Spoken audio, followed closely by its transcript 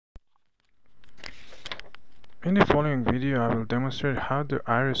In the following video, I will demonstrate how the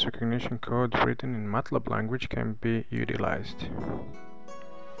iris recognition code written in Matlab language can be utilized.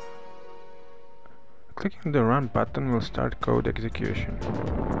 Clicking the Run button will start code execution.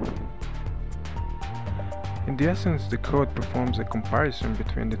 In the essence, the code performs a comparison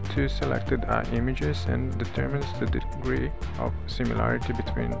between the two selected eye images and determines the degree of similarity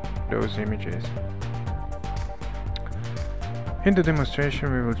between those images. In the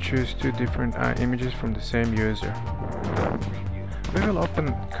demonstration, we will choose two different eye images from the same user. We will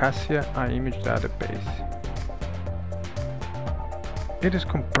open Cassia eye image database. It is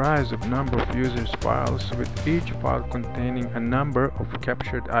comprised of a number of users' files, with each file containing a number of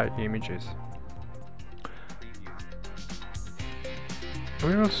captured eye images.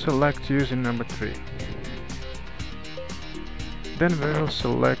 We will select user number 3. Then we will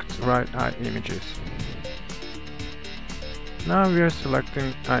select right eye images. Now we are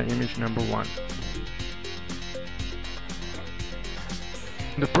selecting eye image number 1.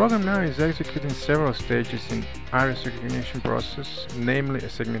 The program now is executing several stages in iris recognition process, namely a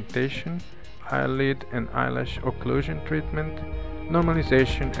segmentation, eyelid and eyelash occlusion treatment,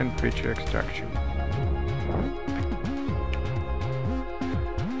 normalization and feature extraction.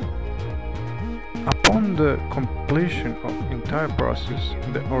 Upon the completion of entire process,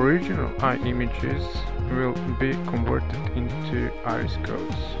 the original eye images will be converted into iris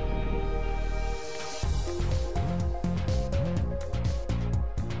codes.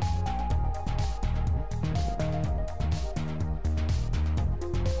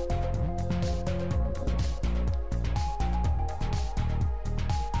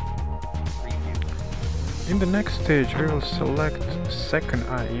 In the next stage, we will select second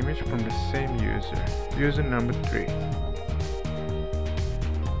eye image from the same user, user number 3.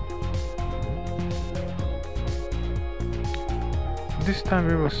 This time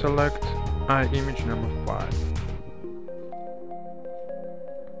we will select eye image number 5.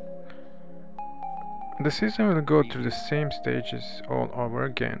 The system will go through the same stages all over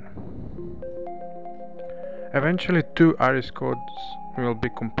again. Eventually, two iris codes will be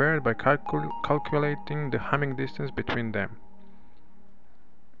compared by calculating the homing distance between them.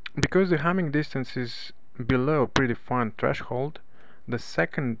 Because the homing distance is below predefined threshold, the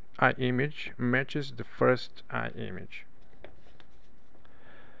second eye image matches the first eye image.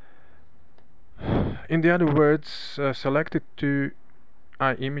 In the other words, selected two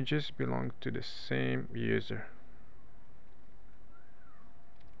eye images belong to the same user.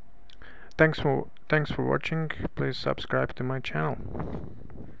 Thanks for watching. Please subscribe to my channel.